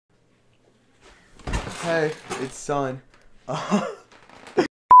Hey, it's Son.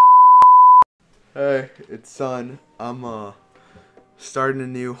 Hey, it's Son. I'm starting a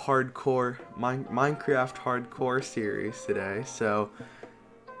new hardcore Minecraft hardcore series today, so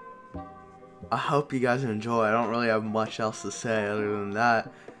I hope you guys enjoy. I don't really have much else to say other than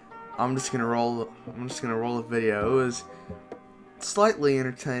that. I'm just gonna roll a video. It was slightly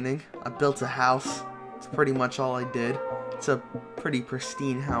entertaining. I built a house. It's pretty much all I did. It's a pretty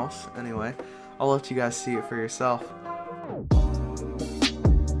pristine house. Anyway, I'll let you guys see it for yourself.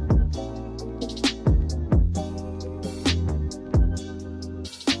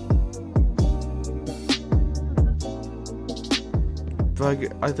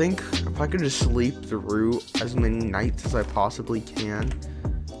 I think if I could just sleep through as many nights as I possibly can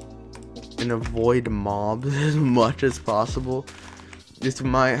and avoid mobs as much as possible, this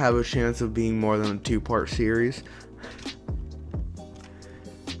might have a chance of being more than a 2-part series.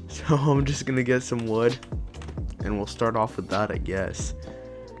 So I'm just gonna get some wood and we'll start off with that, I guess.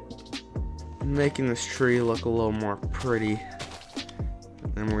 Making this tree look a little more pretty.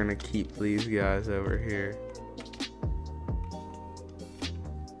 And we're gonna keep these guys over here.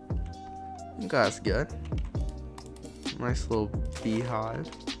 That's good. Nice little beehive.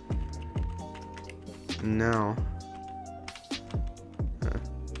 Now,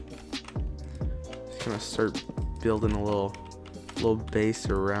 just gonna start building a little base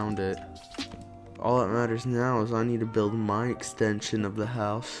around it. All that matters now is I need to build my extension of the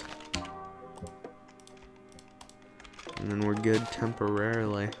house, and then we're good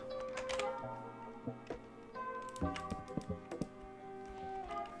temporarily.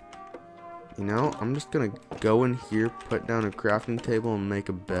 You know, I'm just gonna go in here, put down a crafting table, and make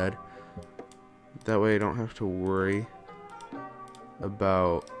a bed. That way I don't have to worry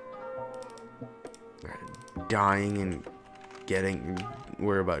about dying and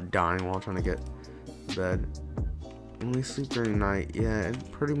worry about dying while trying to get to bed. Only sleep during night. Yeah,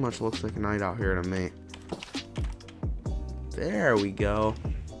 it pretty much looks like a night out here to me. There we go.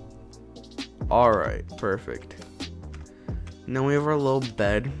 Alright, perfect. Now we have our little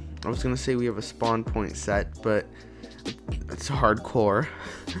bed. I was gonna say we have a spawn point set, but it's hardcore,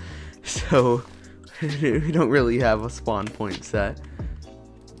 so we don't really have a spawn point set.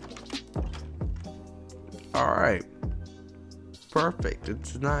 Alright, perfect.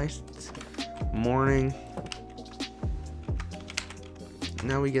 It's nice. It's morning.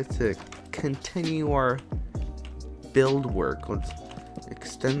 Now we get to continue our build work. Let's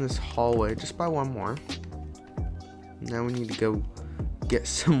extend this hallway just by one more. Now we need to go get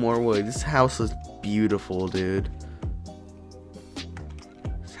some more wood. This house is beautiful, dude.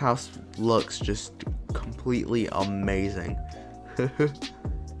 This house looks just completely amazing.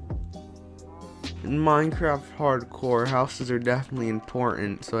 In Minecraft hardcore, houses are definitely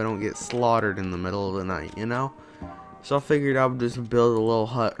important so I don't get slaughtered in the middle of the night, you know? So I figured I would just build a little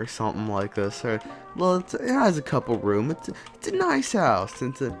hut or something like this. Well, it has a couple rooms. It's a nice house.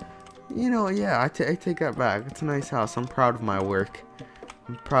 It's a, you know, yeah, I take that back. It's a nice house. I'm proud of my work.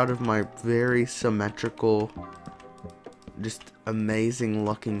 I'm proud of my very symmetrical, just amazing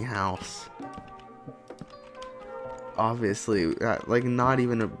looking house. Obviously, like not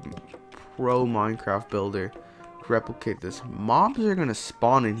even a pro Minecraft builder could replicate this. Mobs are gonna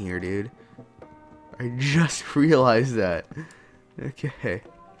spawn in here, dude. I just realized that. Okay.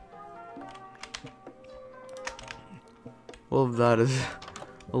 Well, that is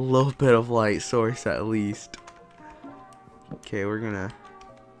a little bit of light source at least. Okay, we're gonna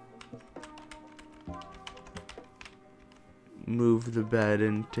move the bed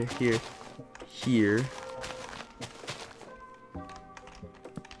into here.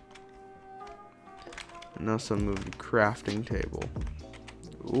 And also move the crafting table.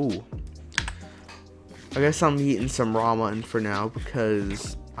 Ooh. I guess I'm eating some raw mutton for now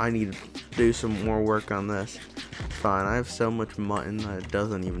because I need to do some more work on this. Fine, I have so much mutton that it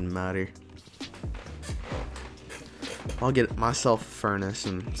doesn't even matter. I'll get myself a furnace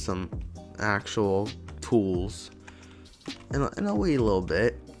and some actual tools. And I'll wait a little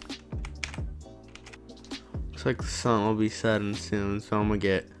bit. Looks like the sun will be setting soon, so I'm gonna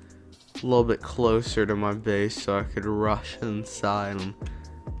get a little bit closer to my base so I could rush inside and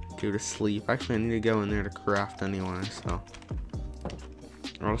go to sleep. Actually, I need to go in there to craft anyway, so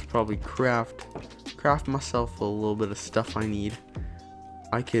I'll just probably craft myself a little bit of stuff I need.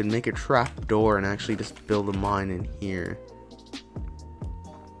 I could make a trap door and actually just build a mine in here.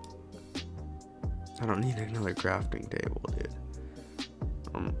 I don't need another crafting table, dude.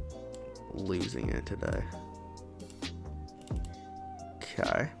 I'm losing it today.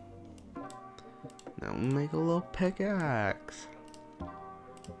 Okay. Now we'll make a little pickaxe.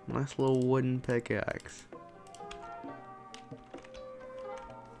 Nice little wooden pickaxe.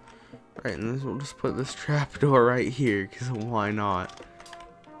 Alright, and then we'll just put this trapdoor right here, because why not?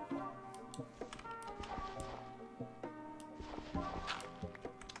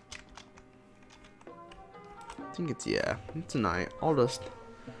 I think it's, yeah, it's a night. I'll just...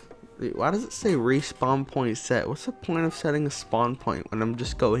 Why does it say respawn point set? What's the point of setting a spawn point when I'm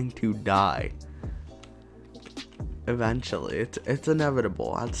just going to die? Eventually, it's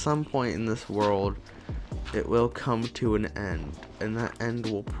inevitable. At some point in this world, it will come to an end, and that end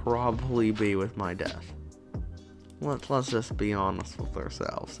will probably be with my death. Let's just be honest with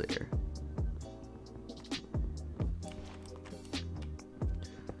ourselves here.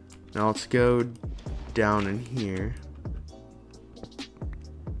 Now let's go down in here.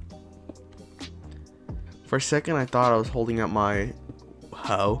 For a second, I thought I was holding up my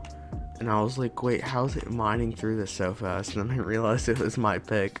hoe. And I was like, wait, how's it mining through this so fast? And then I realized it was my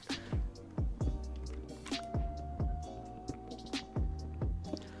pick.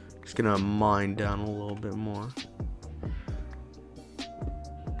 Just gonna mine down a little bit more.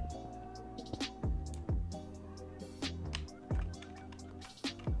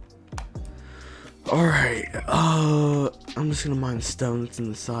 Alright, I'm just gonna mine stone that's in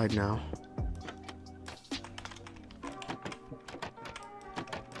the side now.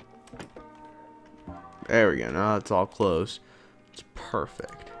 There we go, now it's all closed. It's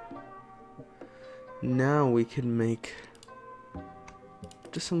perfect. Now we can make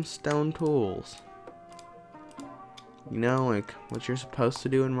just some stone tools. You know, like what you're supposed to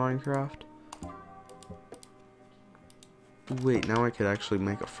do in Minecraft. Wait, now I could actually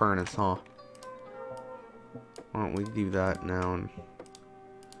make a furnace, huh? Why don't we do that now and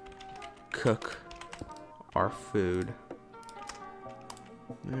cook our food.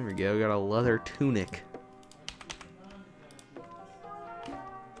 There we go, got a leather tunic.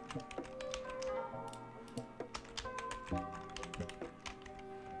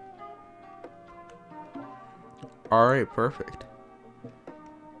 Alright, perfect.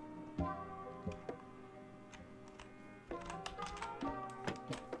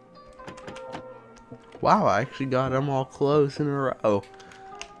 Wow, I actually got them all close in a row.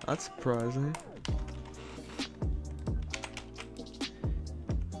 That's surprising.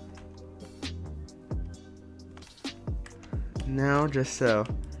 Now, just so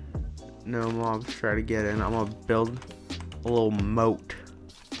no mobs try to get in, I'm gonna build a little moat.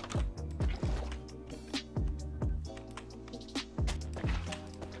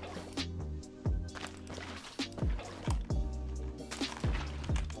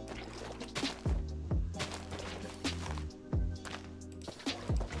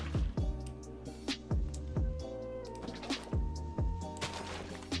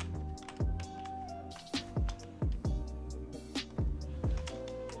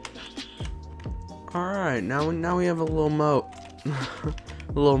 Alright, now we have a little moat. A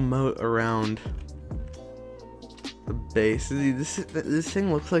little moat around the base. This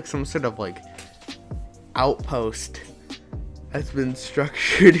thing looks like some sort of like outpost that's been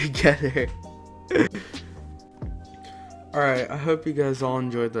structured together. Alright, I hope you guys all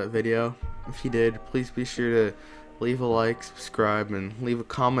enjoyed that video. If you did, please be sure to leave a like, subscribe, and leave a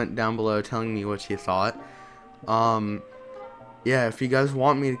comment down below telling me what you thought. Yeah, if you guys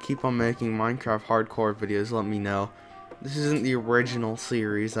want me to keep on making Minecraft hardcore videos, let me know. This isn't the original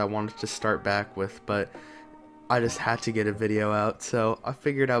series I wanted to start back with, but I just had to get a video out, so I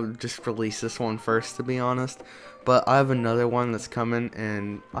figured I would just release this one first, to be honest. But I have another one that's coming,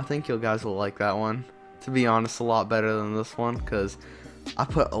 and I think you guys will like that one. To be honest, a lot better than this one, because I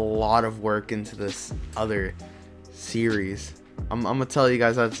put a lot of work into this other series. I'm gonna tell you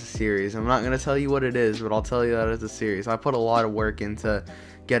guys that it's a series. I'm not gonna tell you what it is, but I'll tell you that it's a series. I put a lot of work into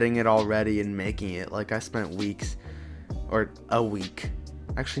getting it all ready and making it. Like, I spent weeks, or a week.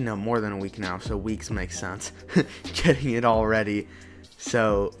 Actually, no, more than a week now, so weeks makes sense. Getting it all ready.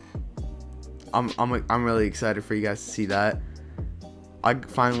 So I'm really excited for you guys to see that. I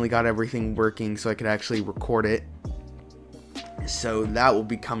finally got everything working so I could actually record it. So that will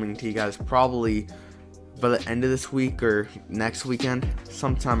be coming to you guys probably by the end of this week or next weekend,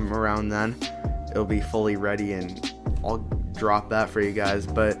 sometime around then. It'll be fully ready and I'll drop that for you guys.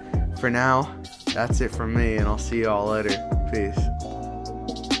 But for now, that's it from me, and I'll see you all later. Peace.